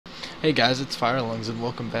Hey guys, it's Firelungs and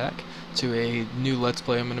welcome back to a new Let's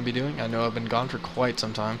Play I'm going to be doing. I know I've been gone for quite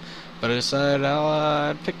some time, but I decided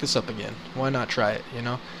I'll pick this up again. Why not try it, you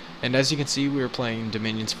know? And as you can see, we were playing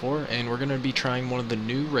Dominions 4, and we're going to be trying one of the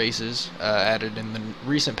new races added in the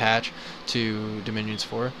recent patch to Dominions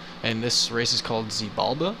 4. And this race is called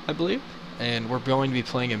Xibalba, I believe. And we're going to be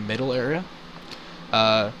playing a middle area.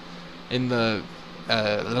 In the...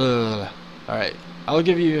 Alright. I'll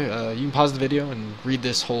give you, you can pause the video and read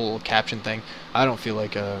this whole caption thing. I don't feel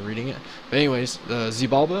like reading it. But anyways,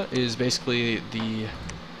 Xibalba is basically the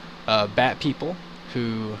bat people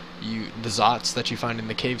who the Zots that you find in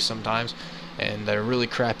the caves sometimes, and they're really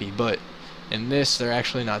crappy, but in this they're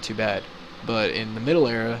actually not too bad. But in the middle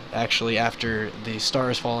era, actually after the star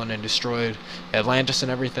has fallen and destroyed Atlantis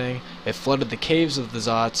and everything, it flooded the caves of the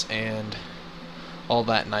Zots and all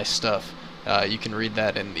that nice stuff. You can read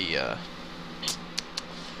that in the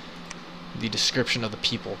description of the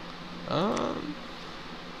people. I'm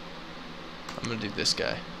gonna do this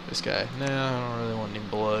guy. This guy. Nah, I don't really want any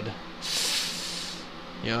blood.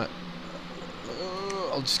 You know what?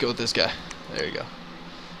 I'll just go with this guy. There you go.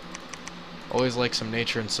 Always like some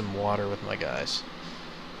nature and some water with my guys.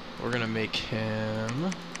 We're gonna make him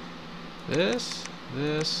this.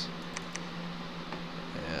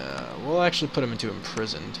 Yeah, we'll actually put him into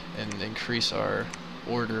imprisoned and increase our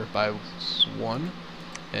order by 1.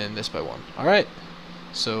 And this by 1. Alright,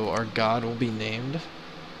 so our god will be named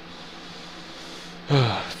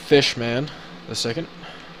Fishman the second.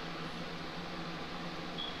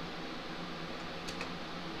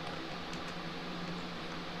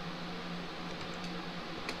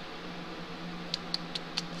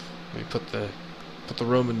 Let me put the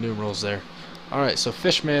Roman numerals there. Alright, so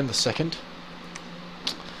Fishman the second.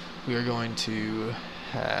 We are going to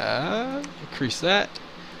increase that.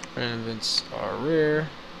 Renovance our rear.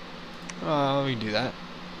 We can do that.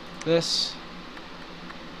 This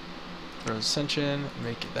for ascension,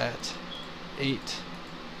 make that 8,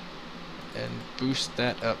 and boost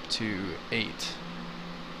that up to 8,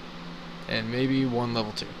 and maybe 1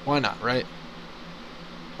 level 2. Why not, right?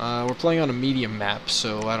 We're playing on a medium map,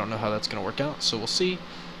 so I don't know how that's gonna work out. So we'll see.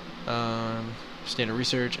 Standard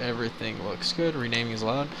research, everything looks good. Renaming is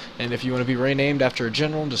allowed, and if you want to be renamed after a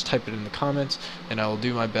general, just type it in the comments, and I will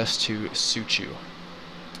do my best to suit you.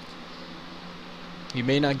 You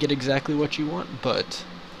may not get exactly what you want, but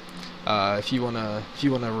if you wanna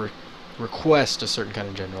request a certain kind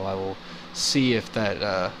of general, I will see if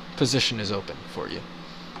that position is open for you.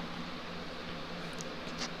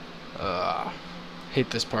 Hate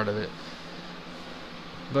this part of it,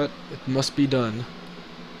 but it must be done.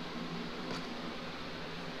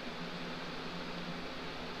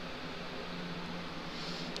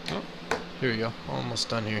 Oh, here we go. Almost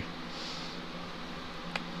done here.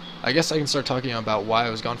 I guess I can start talking about why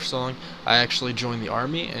I was gone for so long. I actually joined the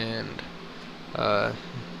army and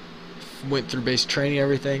went through basic training,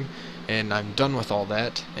 everything, and I'm done with all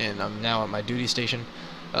that, and I'm now at my duty station.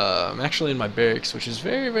 I'm actually in my barracks, which is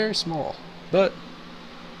very, very small, but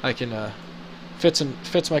I can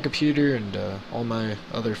fits my computer and all my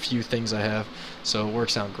other few things I have, so it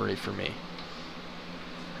works out great for me.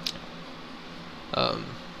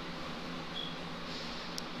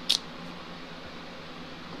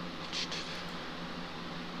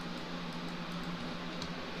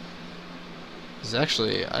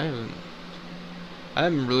 Actually, I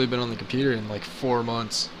haven't really been on the computer in like 4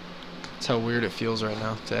 months. That's how weird it feels right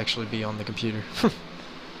now to actually be on the computer.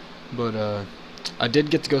 But I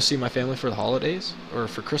did get to go see my family for the holidays, or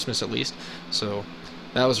for Christmas at least, so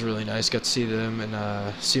that was really nice. Got to see them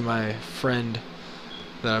and see my friend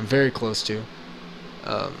that I'm very close to,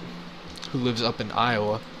 who lives up in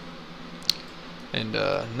Iowa, and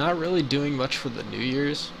not really doing much for the New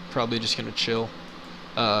Year's. Probably just gonna chill.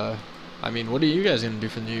 I mean, what are you guys going to do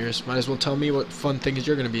for New Year's? Might as well tell me what fun things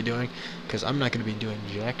you're going to be doing, because I'm not going to be doing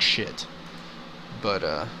jack shit. But,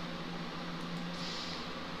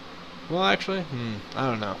 well, actually, I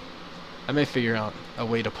don't know. I may figure out a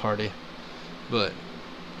way to party, but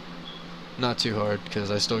not too hard,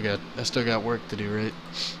 because I still got work to do, right?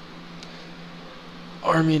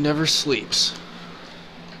 Army never sleeps.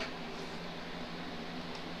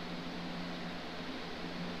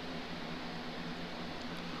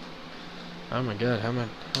 Oh my god, how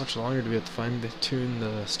much longer do we have to fine-tune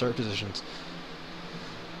the start positions?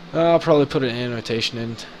 I'll probably put an annotation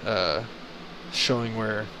in showing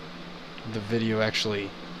where the video actually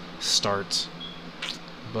starts,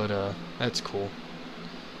 but that's cool.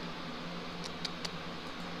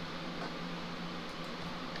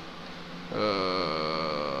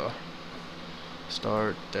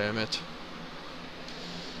 Start, damn it.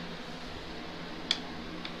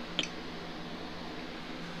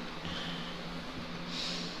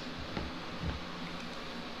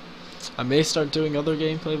 I may start doing other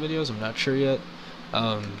gameplay videos, I'm not sure yet.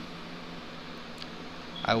 I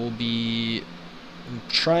will be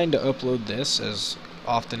trying to upload this as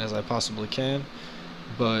often as I possibly can,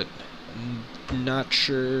 but not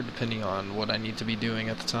sure depending on what I need to be doing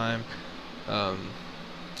at the time.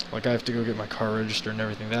 Like I have to go get my car registered and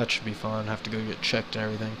everything. That should be fun. I have to go get checked and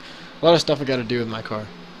everything. A lot of stuff I got to do with my car.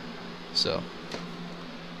 So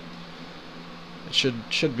it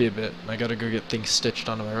should be a bit. I got to go get things stitched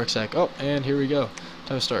onto my rucksack. Oh, and here we go.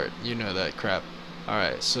 Time to start. You know that crap.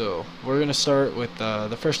 Alright, so we're going to start with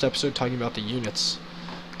the first episode talking about the units.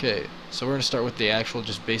 Okay, so we're going to start with the actual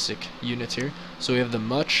just basic units here. So we have the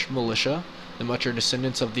Much Militia. The Much are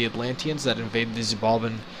descendants of the Atlanteans that invaded the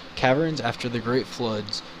Xibalban caverns after the Great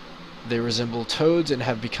Floods. They resemble toads and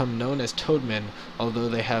have become known as toadmen, although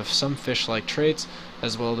they have some fish-like traits,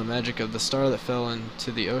 as well. The magic of the star that fell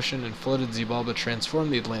into the ocean and flooded Xibalba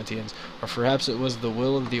transformed the Atlanteans, or perhaps it was the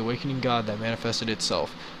will of the awakening god that manifested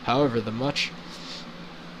itself. However, the Much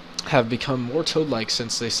have become more toad-like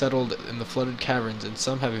since they settled in the flooded caverns, and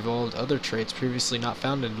some have evolved other traits previously not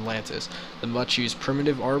found in Atlantis. The Much use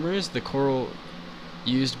primitive armors. The coral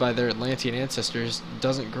used by their Atlantean ancestors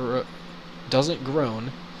doesn't grown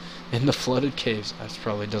in the flooded caves. That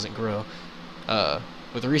probably doesn't grow.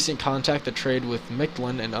 With recent contact, the trade with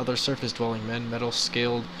Mictlan and other surface-dwelling men,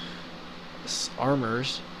 metal-scaled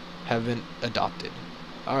armors have been adopted.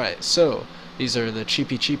 Alright, so these are the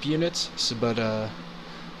cheap units, but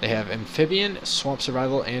they have amphibian, swamp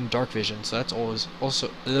survival, and dark vision, so that's always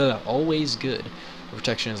good. The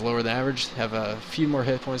protection is lower than average, have a few more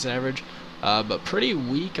hit points than average, but pretty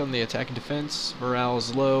weak on the attack and defense. Morale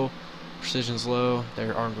is low, precision's low.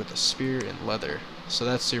 They're armed with a spear and leather. So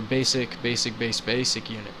that's your basic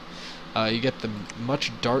unit. You get the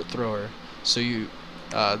Much dart thrower. So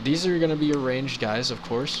these are going to be your ranged guys, of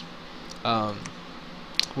course,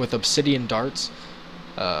 with obsidian darts.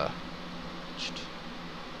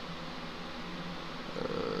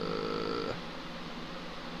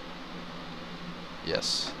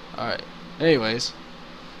 Yes. Alright. Anyways,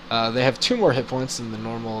 they have 2 more hit points than the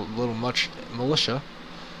normal little Much militia,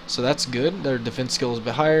 so that's good. Their defense skill is a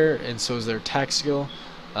bit higher, and so is their attack skill.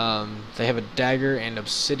 They have a dagger and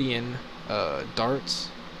obsidian darts.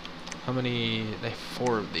 How many? They have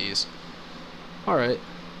 4 of these. Alright.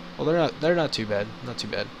 Well, they're not too bad. Not too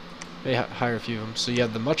bad. They hire a few of them. So you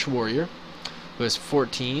have the Much warrior, who has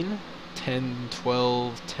 14, 10,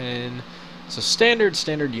 12, 10. So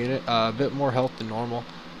standard unit, a bit more health than normal.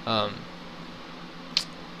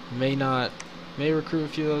 May recruit a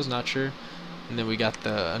few of those, not sure. And then we got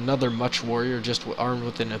another Much warrior, just armed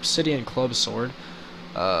with an obsidian club sword.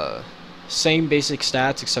 Same basic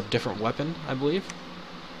stats except different weapon, I believe.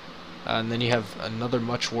 And then you have another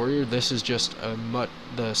Much warrior. This is just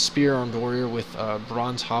the spear armed warrior with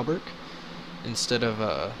bronze hauberk instead of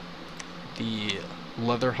the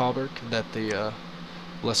leather hauberk that the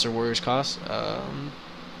lesser warriors cost.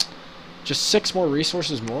 Just 6 more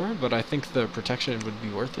resources more, but I think the protection would be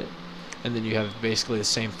worth it. And then you have basically the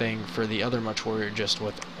same thing for the other Much warrior, just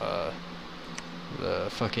with the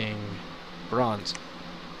fucking bronze.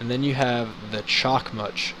 And then you have the Chalk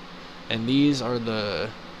Much, and these are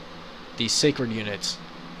the sacred units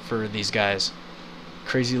for these guys.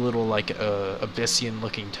 Crazy little like Abyssian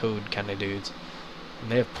looking toad kind of dudes.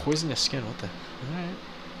 And they have poisonous skin. What the? Alright.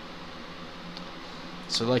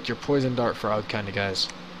 So like your poison dart frog kind of guys.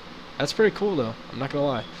 That's pretty cool though, I'm not gonna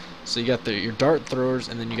lie. So you got your dart throwers,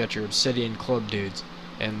 and then you got your obsidian club dudes,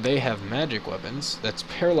 and they have magic weapons. That's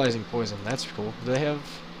paralyzing poison. That's cool. They have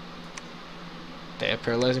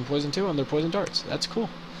paralyzing poison too on their poison darts. That's cool.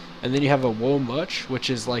 And then you have a Woe Much, which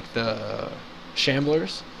is like the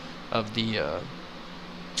shamblers of the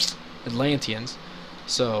Atlanteans.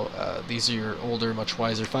 So these are your older, much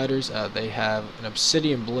wiser fighters. They have an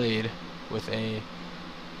obsidian blade with a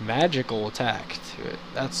magical attack to it.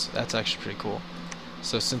 That's actually pretty cool.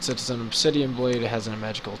 So since it's an obsidian blade, it has a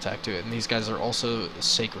magical attack to it, and these guys are also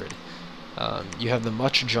sacred. You have the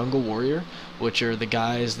Much jungle warrior, which are the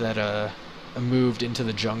guys that moved into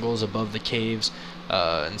the jungles above the caves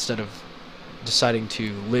instead of deciding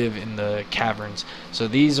to live in the caverns. So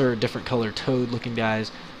these are different colored toad looking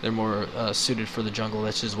guys. They're more suited for the jungle.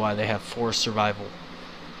 This is why they have forest survival.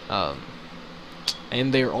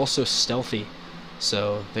 And they're also stealthy,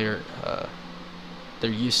 so they're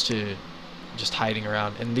used to just hiding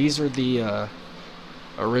around. And these are the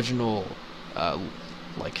original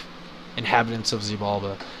like inhabitants of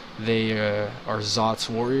Xibalba. They are Zot's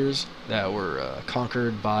warriors that were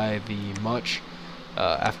conquered by the Much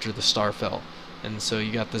after the star fell. And so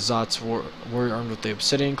you got the Zot's warrior armed with the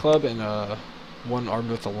obsidian club, and one armed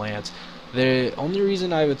with a lance. The only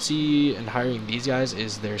reason I would see in hiring these guys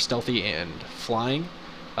is they're stealthy and flying.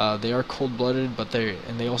 They are cold-blooded, but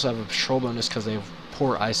they also have a patrol bonus because they have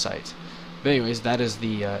poor eyesight. But anyways, that is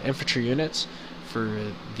the infantry units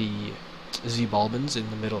for the Xibalbans in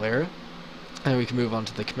the middle era. And we can move on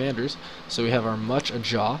to the commanders. So we have our Much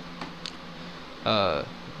Ajah.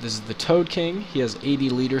 This is the Toad King. He has 80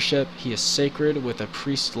 leadership. He is sacred with a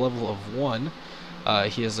priest level of 1.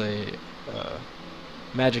 He has a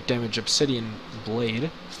magic damage obsidian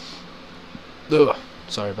blade. Ugh,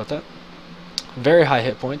 sorry about that. Very high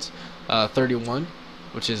hit points, 31,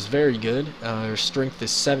 which is very good. Her strength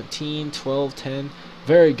is 17, 12, 10.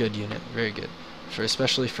 Very good unit, very good.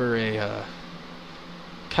 Especially for a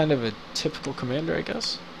kind of a typical commander, I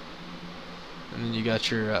guess. And then you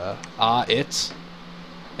got your It's.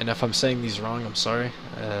 And if I'm saying these wrong, I'm sorry,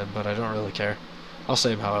 but I don't really care. I'll say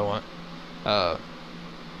them how I want.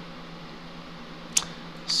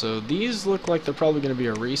 So these look like they're probably going to be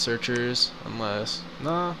our researchers, unless...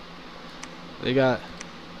 Nah. They got...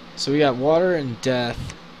 So we got water and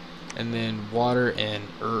death, and then water and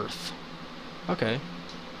earth. Okay.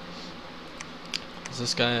 Is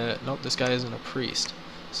this guy... Nope, this guy isn't a priest.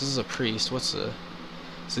 This is a priest. What's the...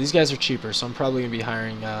 So these guys are cheaper, so I'm probably going to be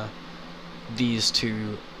hiring these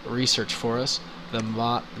to research for us. The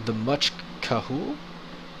Much Kahul?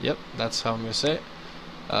 Yep, that's how I'm going to say it.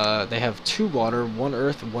 They have 2 water, 1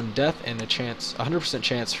 earth, 1 death, and a chance, 100%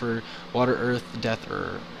 chance for water, earth, death,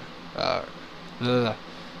 or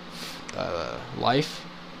life,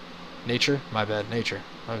 nature. My bad, nature.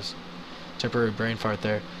 I was temporary brain fart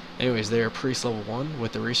there. Anyways, they are priest level 1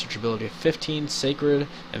 with the research ability of 15, sacred,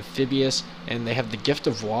 amphibious, and they have the gift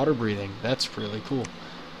of water breathing. That's really cool.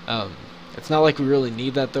 It's not like we really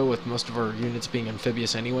need that though, with most of our units being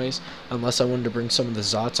amphibious anyways, unless I wanted to bring some of the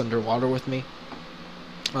Zots underwater with me.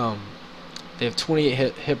 They have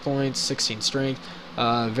 28 hit points, 16 strength,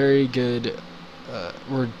 very good,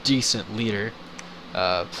 or decent leader,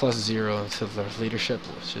 +0 to their leadership,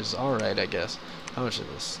 which is alright, I guess. How much is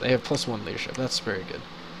this? They have +1 leadership, that's very good.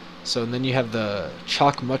 So and then you have the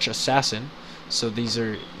Chalk Much Assassin, so these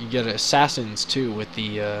are, you get assassins too with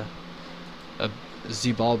the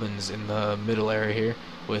Xibalbans in the middle area here,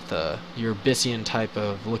 with your Abyssian type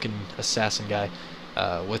of looking assassin guy.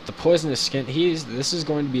 With the poisonous skin, this is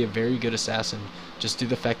going to be a very good assassin, just due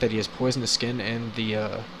to the fact that he has poisonous skin and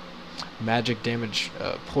the magic damage,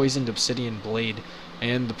 poisoned obsidian blade,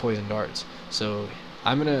 and the poison darts. So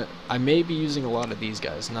I may be using a lot of these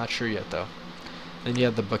guys, not sure yet though. Then you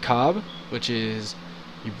have the Bakab, which is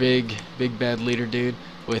your big bad leader dude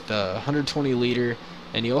with 120 leader,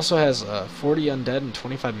 and he also has 40 undead and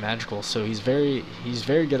 25 magical. So he's very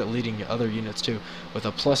good at leading other units too, with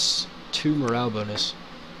a +2 morale bonus.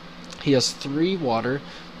 He has 3 water,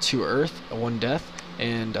 2 earth, 1 death,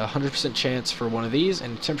 and 100% chance for one of these,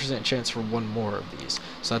 and 10% chance for 1 more of these.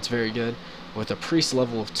 So that's very good. With a priest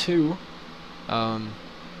level of 2, and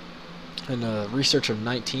a research of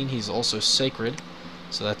 19, he's also sacred,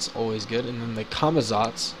 so that's always good. And then the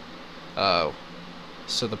Kamazats,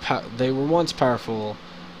 so they were once powerful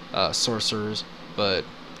sorcerers, but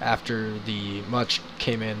after the Much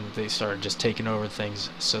came in, they started just taking over things,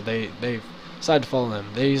 so they decided to follow them.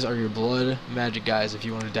 These are your blood magic guys if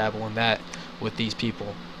you want to dabble in that with these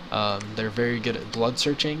people. They're very good at blood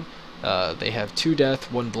searching. They have 2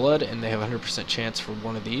 death, 1 blood, and they have 100% chance for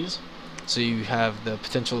one of these, so you have the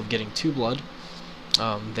potential of getting 2 blood.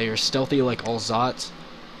 They are stealthy like all Zots,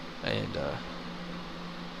 and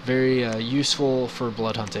very useful for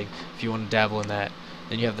blood hunting if you want to dabble in that.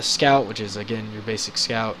 Then you have the Scout, which is again your basic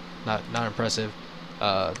scout, not impressive.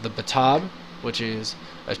 The Batab, which is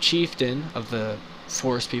a chieftain of the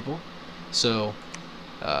forest people. So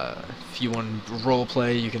if you want to role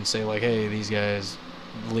play, you can say like, hey, these guys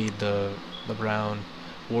lead the brown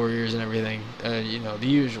warriors and everything, you know, the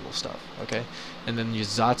usual stuff. Okay, and then you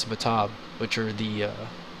Zots Batab, which are the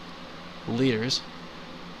leaders.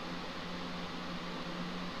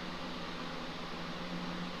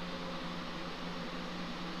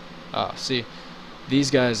 See,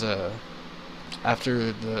 these guys,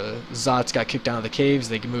 after the Zots got kicked out of the caves,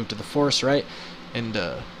 they moved to the forest, right? And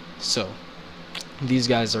so these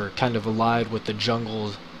guys are kind of allied with the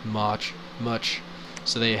jungle much,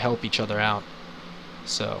 so they help each other out.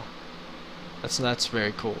 So that's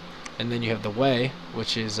very cool. And then you have the Way,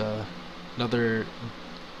 which is another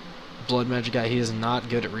blood magic guy. He is not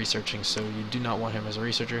good at researching, so you do not want him as a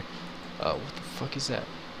researcher. What the fuck is that?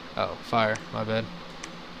 Oh, fire. My bad.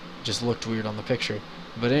 Just looked weird on the picture.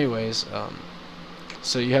 But anyways,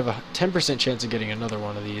 so you have a 10% chance of getting another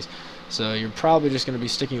one of these. So you're probably just going to be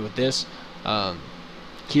sticking with this.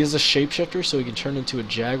 He is a shapeshifter, so he can turn into a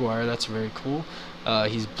jaguar. That's very cool.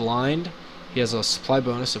 He's blind. He has a supply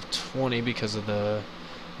bonus of 20 because of the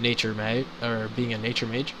nature mage, or being a nature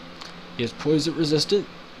mage. He is poison resistant.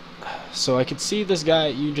 So I could see this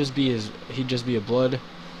guy. He'd just be a blood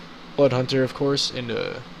hunter, of course, and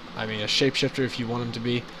I mean a shapeshifter if you want him to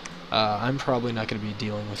be. I'm probably not going to be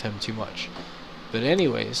dealing with him too much. But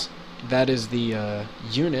anyways, that is the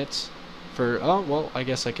unit for. Oh well, I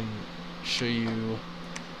guess I can show you.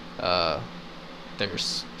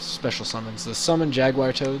 There's special summons. The summon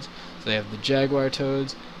jaguar toads. So they have the jaguar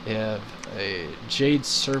toads. They have a jade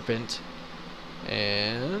serpent,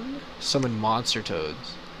 and summon monster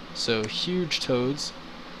toads. So huge toads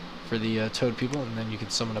for the toad people, and then you can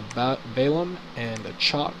summon a Balaam and a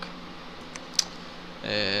Chalk.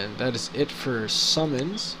 And that is it for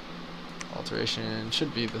summons. Alteration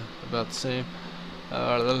should be about the same.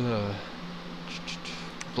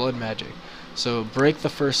 Blood magic. So break the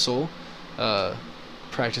first soul.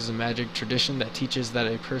 Practice a magic tradition that teaches that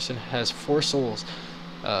a person has 4 souls.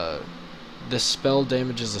 This spell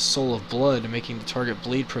damages the soul of blood, making the target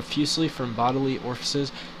bleed profusely from bodily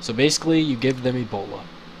orifices. So basically, you give them Ebola.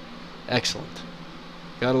 Excellent.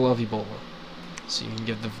 Gotta love Ebola. So you can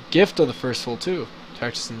give the gift of the first soul too.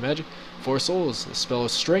 Practicing magic. 4 souls. The spell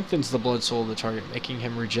strengthens the blood soul of the target, making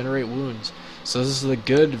him regenerate wounds. So this is the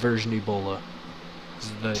good version Ebola. This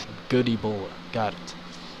is the good Ebola. Got it.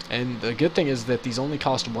 And the good thing is that these only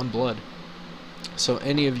cost 1 blood. So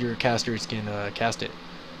any of your casters can cast it.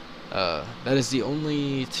 That is the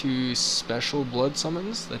only 2 special blood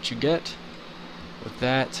summons that you get. With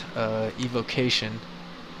that evocation,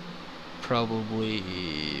 probably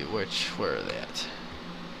where are they at?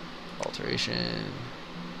 Alteration.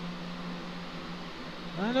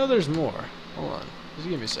 I know there's more. Hold on, just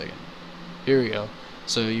give me a second. Here we go.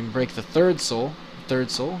 So you can break the third soul.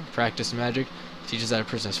 Practice magic. Teaches that a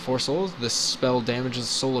person has 4 souls. This spell damages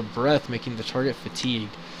the soul of breath, making the target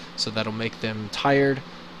fatigued. So that'll make them tired.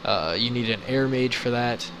 You need an air mage for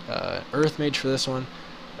that. Earth mage for this one.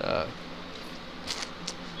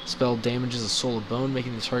 Spell damages the soul of bone,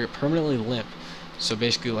 making the target permanently limp. So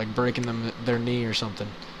basically like breaking their knee or something.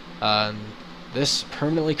 This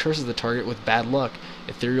permanently curses the target with bad luck.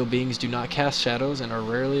 Ethereal beings do not cast shadows and are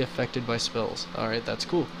rarely affected by spells. Alright, that's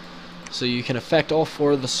cool. So you can affect all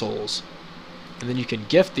 4 of the souls. And then you can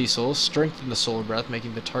gift these souls, strengthen the soul of breath,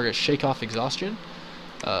 making the target shake off exhaustion.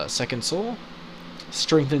 Second soul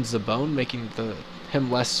strengthens the bone, making him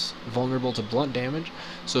less vulnerable to blunt damage.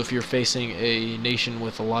 So if you're facing a nation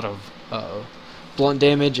with a lot of blunt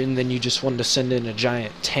damage, and then you just wanted to send in a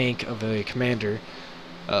giant tank of a commander,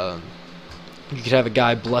 you could have a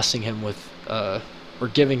guy blessing him with, or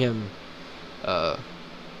giving him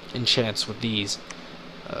enchants with these.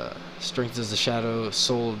 Strengthens the shadow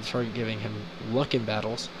soul of the target, giving him luck in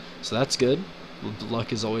battles. So that's good.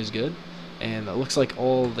 Luck is always good. And it looks like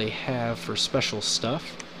all they have for special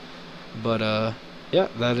stuff. But yeah,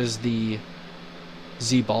 that is the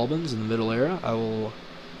Xibalbans in the Middle Era. I will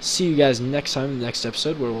see you guys next time in the next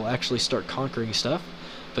episode, where we'll actually start conquering stuff.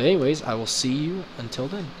 But anyways, I will see you until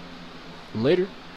then. Later.